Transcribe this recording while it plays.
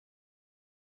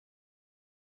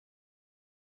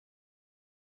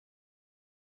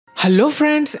Hello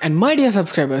friends and my dear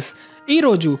subscribers,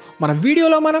 ఈరోజు మన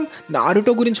వీడియోలో మనం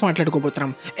నారుటో గురించి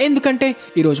మాట్లాడుకోబోతున్నాం. ఎందుకంటే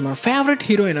ఈరోజు మన ఫేవరెట్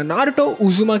హీరో అయిన నారుటో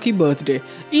ఉజుమాకి బర్త్డే.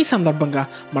 ఈ సందర్భంగా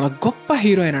మన గొప్ప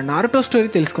హీరో అయిన నారుటో స్టోరీ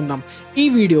తెలుసుకుందాం. ఈ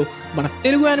వీడియో మన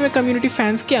తెలుగు యానిమే కమ్యూనిటీ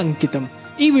ఫ్యాన్స్కి అంకితం.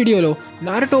 ఈ వీడియోలో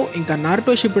నారుటో ఇంకా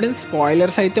నారుటో షిప్పుడెన్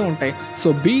స్పాయిలర్స్ అయితే ఉంటాయి,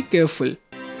 సో బీ కేర్ఫుల్.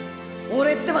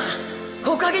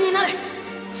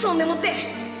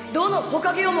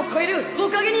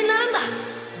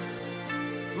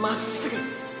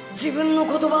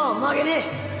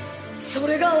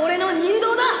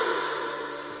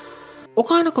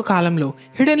 ఒకానొక కాలంలో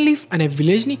హిడెన్ లీఫ్ అనే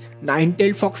విలేజ్ని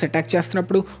 9-tailed ఫాక్స్ అటాక్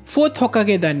చేస్తున్నప్పుడు 4th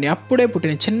హొకాగే దాన్ని అప్పుడే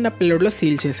పుట్టిన చిన్న పిల్లోడిలో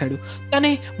సీల్ చేశాడు.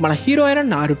 తనే మన హీరో అయిన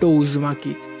నారుటో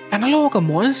ఉజుమాకి. తనలో ఒక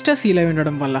మాన్స్టర్ సీల్ అయి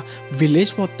ఉండడం వల్ల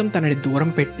విలేజ్ మొత్తం తనని దూరం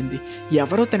పెట్టింది.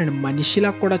 ఎవరూ తనని మనిషిలా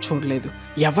కూడా చూడలేదు.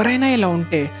 ఎవరైనా ఇలా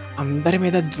ఉంటే అందరి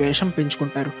మీద ద్వేషం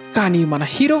పెంచుకుంటారు. కానీ మన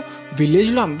హీరో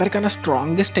విలేజ్లో అందరికన్నా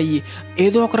స్ట్రాంగెస్ట్ అయ్యి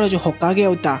ఏదో ఒక రోజు హొకాగే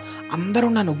అవుతా, అందరూ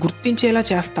నన్ను గుర్తించేలా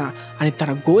చేస్తా అని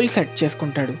తన గోల్ సెట్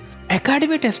చేసుకుంటాడు.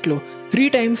 అకాడమీ టెస్ట్లో 3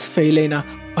 times ఫెయిల్ అయినా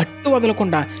పట్టు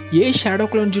వదలకుండా ఏ షాడో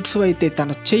క్లోన్ జుట్సు అయితే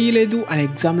తను చేయలేదు అని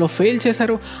ఎగ్జామ్లో ఫెయిల్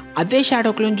చేశారో అదే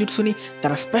షాడో క్లోన్ జుట్సుని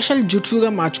తన స్పెషల్ జుట్సుగా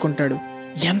మార్చుకుంటాడు.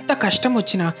 ఎంత కష్టం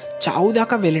వచ్చినా, చావు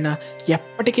దాకా వెళ్ళినా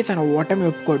ఎప్పటికీ తన ఓటమి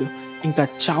ఒప్పుకోడు. ఇంకా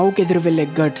చావుకి ఎదురు వెళ్ళే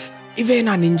గట్స్, ఇవే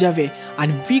నా నింజావే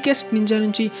అని వీకెస్ట్ నింజా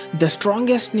నుంచి the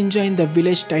strongest ninja in the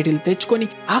village title తెచ్చుకొని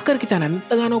ఆఖరికి తను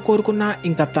ఎంతగానో కోరుకున్నా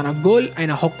ఇంకా తన గోల్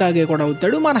అయిన హొకాగే కూడా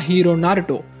అవుతాడు మన హీరో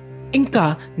నారుటో. ఇంకా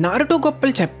నారుటో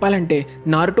గొప్పలు చెప్పాలంటే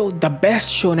నారుటో ద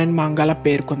బెస్ట్ షోనెన్ మాంగాలా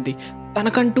పేర్కొంది.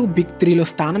 తనకంటూ బిగ్ 3లో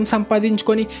స్థానం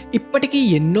సంపాదించుకొని ఇప్పటికీ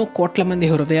ఎన్నో కోట్ల మంది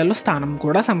హృదయాల్లో స్థానం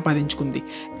కూడా సంపాదించుకుంది.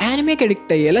 యానిమేకి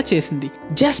అడిక్ట్ అయ్యేలా చేసింది.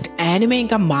 జస్ట్ యానిమే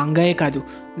ఇంకా మాంగాయే కాదు,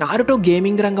 నారుటో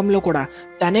గేమింగ్ రంగంలో కూడా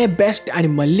తనే బెస్ట్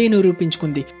అని మళ్ళీ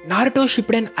నిరూపించుకుంది. Naruto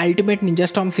షిప్పుడెన్ ultimate ninja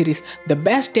Storm series the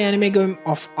best anime game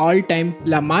of all time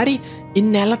లా మారి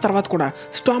ఇన్నేళ్ల తర్వాత కూడా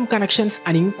స్టార్మ్ కనెక్షన్స్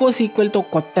అని ఇంకో సీక్వెల్తో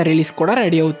కొత్త రిలీజ్ కూడా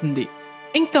రెడీ అవుతుంది.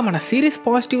 ఇంకా మన సిరీస్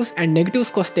పాజిటివ్స్ అండ్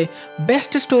నెగిటివ్స్కి వస్తే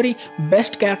best story,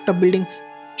 best character building,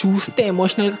 చూస్తే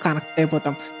ఎమోషనల్గా కనెక్ట్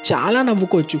అయిపోతాం, చాలా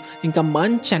నవ్వుకోవచ్చు, ఇంకా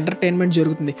మంచి ఎంటర్టైన్మెంట్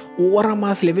జరుగుతుంది, ఓవర్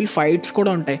మాస్ లెవెల్ ఫైట్స్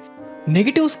కూడా ఉంటాయి.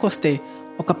 నెగిటివ్స్కి వస్తే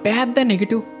ఒక పెద్ద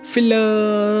నెగిటివ్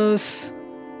ఫిల్లర్స్.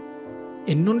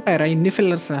 ఇన్ని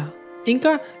ఫిల్లర్సా?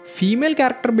 ఇంకా ఫీమేల్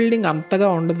క్యారెక్టర్ బిల్డింగ్ అంతగా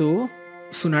ఉండదు.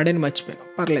 సునాడేని మర్చిపోయాను,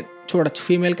 పర్లేదు చూడొచ్చు.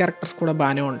 ఫీమేల్ క్యారెక్టర్స్ కూడా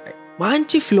బాగానే ఉంటాయి.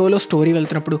 మంచి ఫ్లోలో స్టోరీ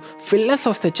వెళ్తున్నప్పుడు ఫిల్లర్స్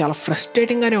వస్తే చాలా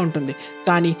ఫ్రస్ట్రేటింగ్గానే ఉంటుంది.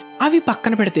 కానీ అవి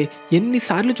పక్కన పెడితే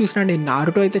ఎన్నిసార్లు చూసినా నేను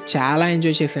నారుటో అయితే చాలా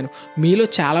ఎంజాయ్ చేశాను. మీలో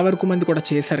చాలా వరకు మంది కూడా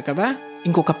చేశారు కదా.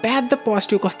 ఇంకొక పెద్ద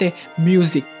పాజిటివ్కి వస్తే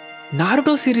మ్యూజిక్.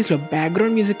 నారుటో సిరీస్లో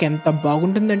బ్యాక్గ్రౌండ్ మ్యూజిక్ ఎంత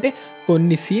బాగుంటుందంటే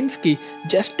కొన్ని సీన్స్కి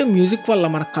జస్ట్ మ్యూజిక్ వల్ల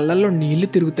మన కళ్ళల్లో నీళ్లు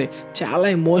తిరుగుతాయి, చాలా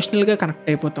ఎమోషనల్గా కనెక్ట్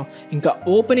అయిపోతాం. ఇంకా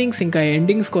ఓపెనింగ్స్ ఇంకా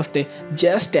ఎండింగ్స్కి వస్తే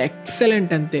జస్ట్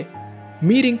ఎక్సలెంట్ అంతే.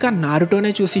 మీరు ఇంకా నారుటోనే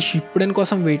చూసి షిప్పుడెన్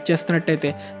కోసం wait చేస్తున్నట్టయితే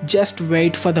just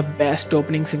wait for the best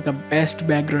openings ఇంకా best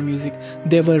background music.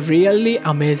 They were really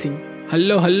amazing.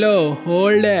 Hello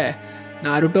హోల్డే,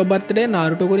 Naruto birthday,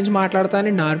 Naruto గురించి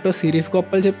మాట్లాడతానని నారుటో సిరీస్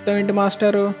గొప్పలు చెప్తావేంటి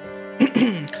మాస్టరు?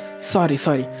 సారీ,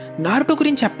 నారుటో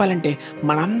గురించి చెప్పాలంటే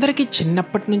మనందరికీ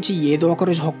చిన్నప్పటి నుంచి ఏదో ఒక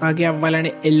రోజు హొకాగే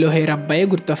అవ్వాలనే ఎల్లో హెయిర్ అబ్బాయే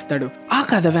గుర్తొస్తాడు. ఆ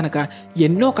కథ వెనక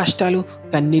ఎన్నో కష్టాలు,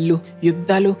 కన్నీళ్ళు,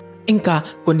 యుద్ధాలు, ఇంకా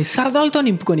కొన్ని సరదాలతో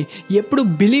నింపుకొని ఎప్పుడు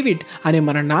బిలీవ్ ఇట్ అనే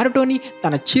మన నారుటోని,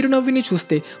 తన చిరునవ్వుని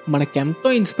చూస్తే మనకెంతో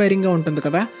ఇన్స్పైరింగ్గా ఉంటుంది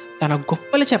కదా. తన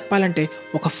గొప్పలు చెప్పాలంటే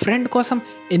ఒక ఫ్రెండ్ కోసం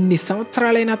ఎన్ని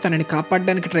సంవత్సరాలైనా తనని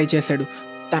కాపాడడానికి ట్రై చేశాడు.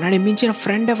 తనని మించిన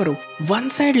ఫ్రెండ్ ఎవరు? వన్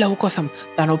సైడ్ లవ్ కోసం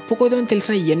తను ఒప్పుకోదని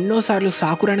తెలిసిన ఎన్నోసార్లు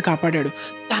సాకురాని కాపాడాడు.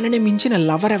 తనని మించిన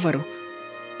లవర్ ఎవరు?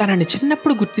 తనని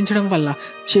చిన్నప్పుడు గుర్తించడం వల్ల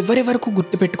చివరి వరకు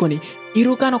గుర్తుపెట్టుకొని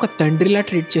ఇరుకాన్ ఒక తండ్రిలా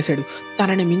ట్రీట్ చేశాడు.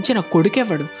 తనని మించిన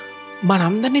కొడుకెవడు?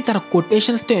 మనందరినీ తన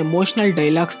కొటేషన్స్తో, ఎమోషనల్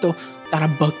డైలాగ్స్తో తన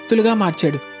భక్తులుగా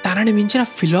మార్చాడు. తనని మించిన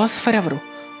ఫిలాసఫర్ ఎవరు?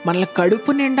 మనల్ని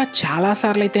కడుపు నిండా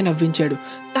చాలాసార్లు అయితే నవ్వించాడు.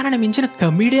 తనని మించిన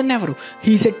కమీడియన్ ఎవరు?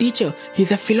 He's a teacher,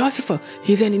 he's a philosopher,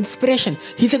 he's an inspiration,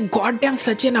 he's a god damn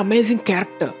such N amazing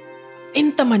character.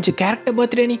 ఇంత మంచి క్యారెక్టర్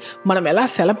బర్త్డేని మనం ఎలా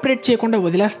సెలబ్రేట్ చేయకుండా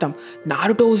వదిలేస్తాం?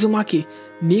 నారుటో ఉజుమాకి,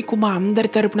 నీకు మా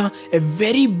అందరి తరపున a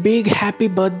very big happy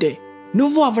birthday.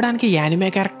 నువ్వు అవ్వడానికి యానిమే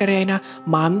క్యారెక్టరే అయినా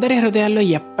మా అందరి హృదయాల్లో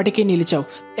ఎప్పటికీ నిలిచావు.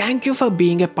 Thank you for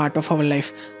being a part of our life.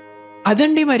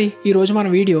 అదండి మరి ఈరోజు మన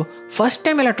వీడియో. ఫస్ట్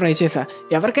టైం ఇలా ట్రై చేశా.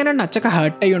 ఎవరికైనా నచ్చక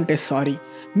హర్ట్ అయ్యి ఉంటే సారీ.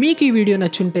 మీకు ఈ వీడియో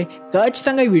నచ్చుంటే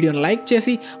ఖచ్చితంగా ఈ వీడియోని లైక్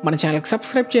చేసి మన ఛానల్కి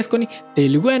సబ్స్క్రైబ్ చేసుకొని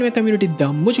తెలుగు యానిమే కమ్యూనిటీ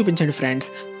దమ్ము చూపించండి friends.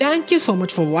 Thank you so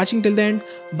much for watching till the end.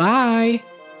 Bye.